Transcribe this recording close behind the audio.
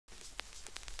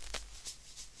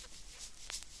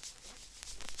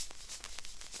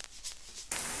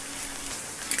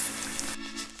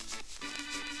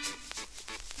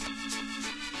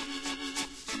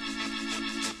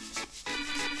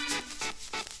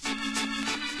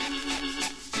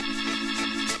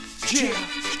Are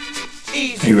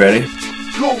you ready?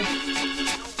 Go.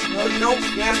 No,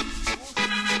 yeah.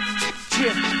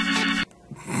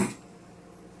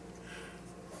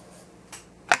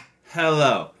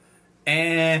 Hello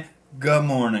and good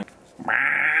morning.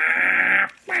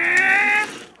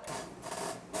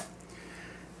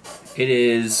 It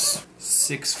is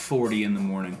 6:40 in the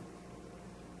morning.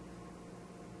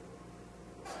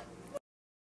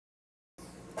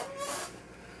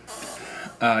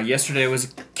 Yesterday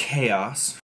was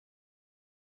chaos.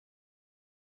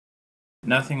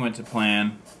 Nothing went to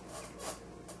plan.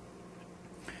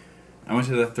 I went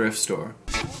to the thrift store.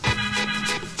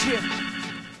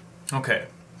 Okay,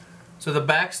 so the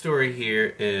backstory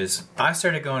here is I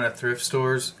started going to thrift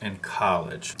stores in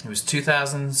college. It was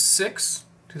 2006,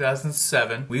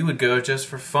 2007. We would go just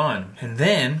for fun. And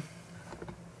then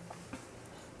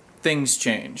things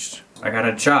changed. I got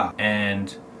a job,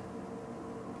 and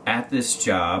at this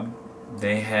job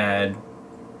they had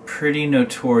pretty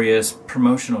notorious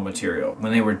promotional material.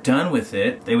 When they were done with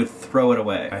it, they would throw it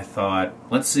away. I thought,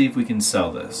 let's see if we can sell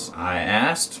this. I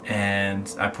asked, and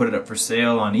I put it up for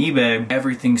sale on eBay.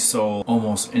 Everything sold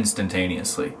almost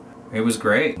instantaneously. It was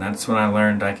great. That's when I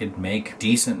learned I could make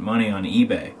decent money on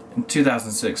eBay. In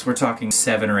 2006, we're talking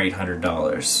 $700 or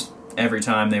 $800. Every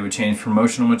time they would change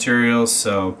promotional materials,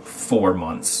 so 4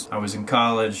 months. I was in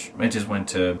college, I just went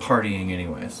to partying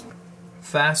anyways.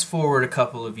 Fast forward a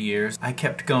couple of years, I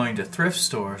kept going to thrift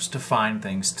stores to find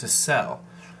things to sell.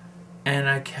 And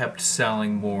I kept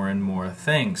selling more and more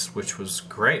things, which was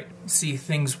great. See,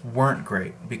 things weren't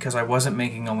great because I wasn't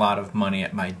making a lot of money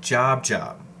at my job.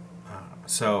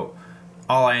 So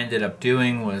all I ended up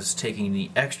doing was taking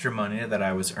the extra money that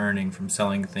I was earning from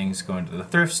selling things going to the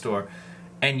thrift store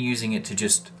and using it to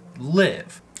just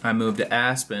live. I moved to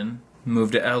Aspen,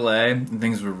 moved to LA, and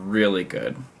things were really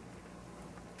good.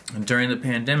 And during the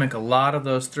pandemic, a lot of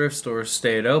those thrift stores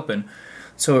stayed open,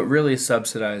 so it really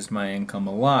subsidized my income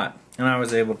a lot, and I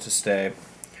was able to stay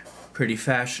pretty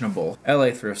fashionable.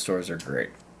 LA thrift stores are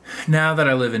great. Now that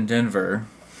I live in Denver,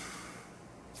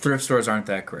 thrift stores aren't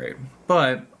that great,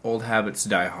 but old habits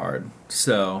die hard,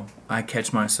 so I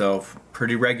catch myself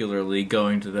pretty regularly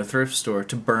going to the thrift store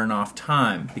to burn off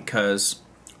time because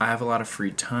I have a lot of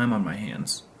free time on my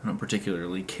hands. I don't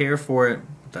particularly care for it,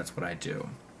 but that's what I do.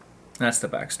 That's the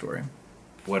backstory.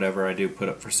 Whatever I do put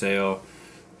up for sale,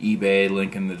 eBay,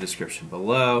 link in the description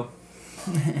below.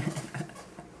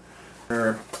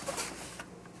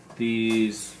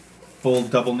 These full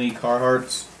double knee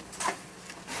Carhartts.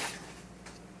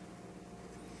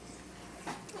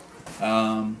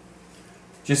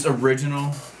 Just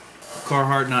original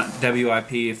Carhartt, not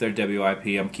WIP. If they're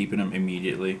WIP, I'm keeping them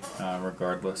immediately,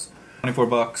 regardless. 24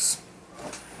 bucks.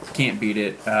 Can't beat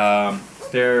it.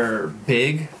 They're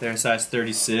big. They're a size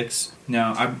 36.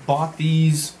 Now, I bought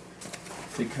these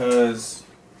because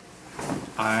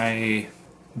I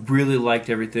really liked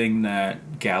everything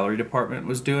that gallery department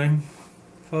was doing.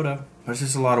 Photo. It's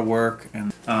just a lot of work,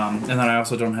 and then I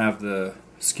also don't have the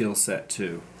skill set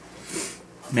to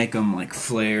make them like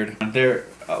flared. They're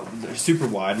super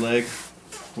wide leg,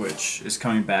 which is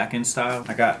coming back in style.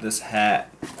 I got this hat.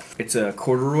 It's a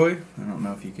corduroy. I don't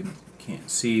know if you can't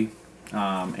see.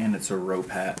 And it's a rope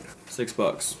hat.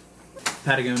 $6.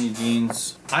 Patagonia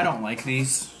jeans. I don't like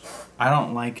these. I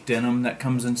don't like denim that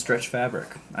comes in stretch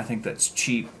fabric. I think that's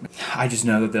cheap. I just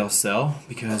know that they'll sell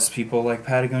because people like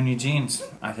Patagonia jeans.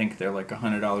 I think they're like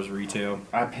 $100 retail.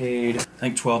 I paid, I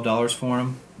think, $12 for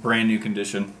them. Brand new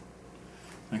condition.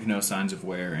 Like no signs of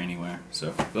wear anywhere.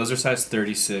 So those are size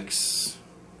 36,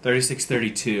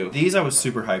 32. These I was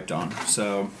super hyped on.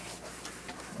 So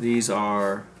these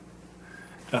are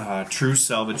true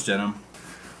selvage denim,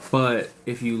 but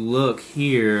if you look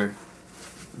here,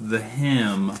 the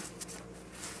hem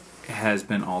has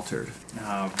been altered.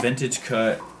 Vintage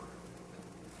cut,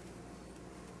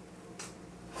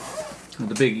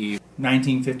 the big E.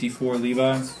 1954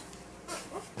 Levi's,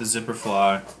 the zipper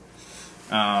fly,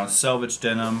 selvage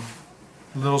denim,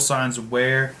 little signs of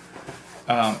wear.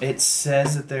 It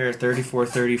says that they're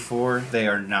 34. They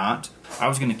are not. I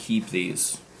was gonna keep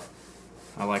these.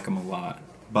 I like them a lot.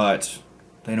 But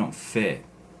they don't fit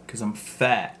because I'm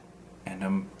fat and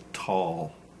I'm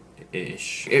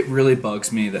tall-ish. It really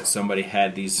bugs me that somebody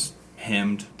had these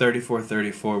hemmed.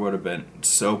 34 would have been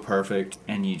so perfect,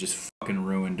 and you just fucking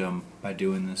ruined them by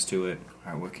doing this to it.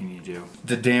 Alright, what can you do?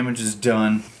 The damage is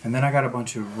done, and then I got a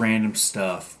bunch of random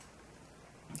stuff.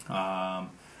 I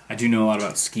do know a lot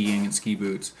about skiing and ski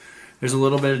boots. There's a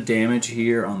little bit of damage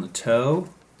here on the toe.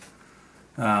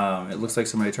 It looks like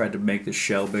somebody tried to make the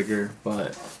shell bigger,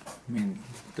 but I mean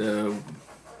the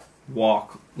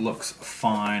walk looks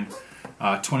fine.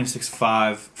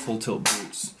 26.5 full tilt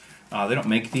boots. They don't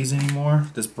make these anymore.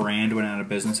 This brand went out of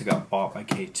business. It got bought by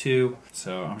K2.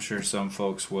 So I'm sure some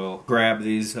folks will grab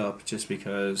these up just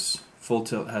because full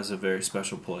tilt has a very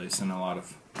special place in a lot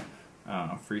of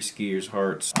free skiers'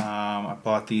 hearts. I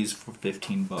bought these for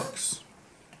 15 bucks.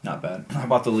 Not bad. I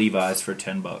bought the Levi's for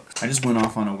 10 bucks. I just went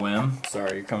off on a whim.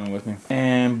 Sorry, you're coming with me.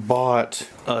 And bought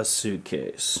a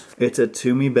suitcase. It's a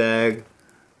Tumi bag.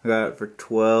 I got it for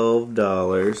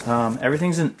 $12.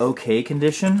 Everything's in okay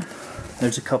condition.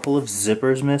 There's a couple of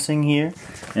zippers missing here,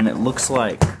 and it looks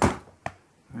like, I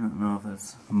don't know if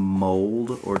that's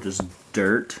mold or just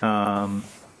dirt.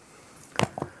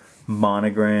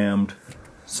 Monogrammed,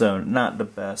 so not the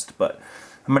best, but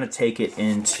I'm gonna take it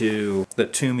into the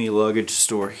Tumi luggage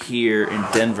store here in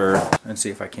Denver and see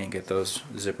if I can't get those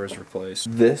zippers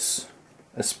replaced. This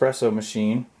espresso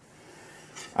machine,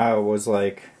 I was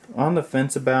like on the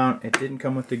fence about. It didn't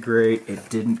come with the grate, it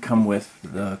didn't come with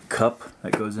the cup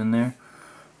that goes in there,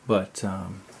 but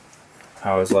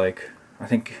I was like, I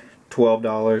think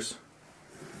 $12.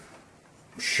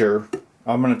 Sure,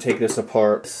 I'm gonna take this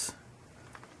apart.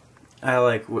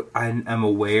 I'm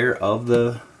aware of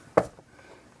the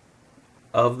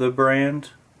brand.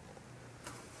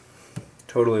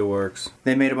 Totally works.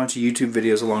 They made a bunch of YouTube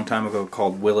videos a long time ago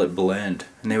called Will It Blend,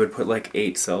 and they would put like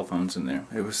 8 cell phones in there.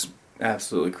 It was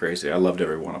absolutely crazy. I loved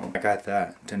every one of them. I got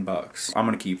that, 10 bucks. I'm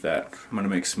gonna keep that. I'm gonna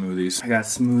make smoothies. I got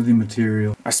smoothie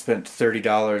material. I spent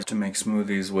 $30 to make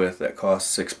smoothies with that cost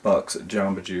 6 bucks at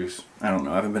Jamba Juice. I don't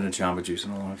know, I haven't been to Jamba Juice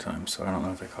in a long time, so I don't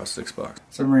know if that cost 6 bucks.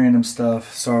 Some random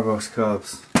stuff, Starbucks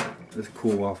cups, this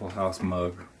cool Waffle House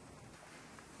mug.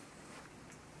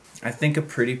 I think a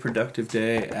pretty productive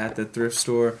day at the thrift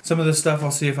store. Some of the stuff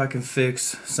I'll see if I can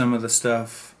fix. Some of the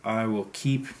stuff I will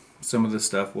keep. Some of the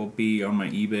stuff will be on my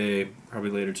eBay probably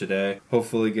later today.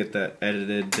 Hopefully get that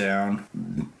edited down.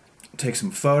 Take some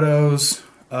photos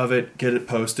of it, get it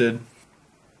posted.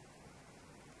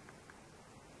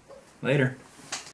 Later.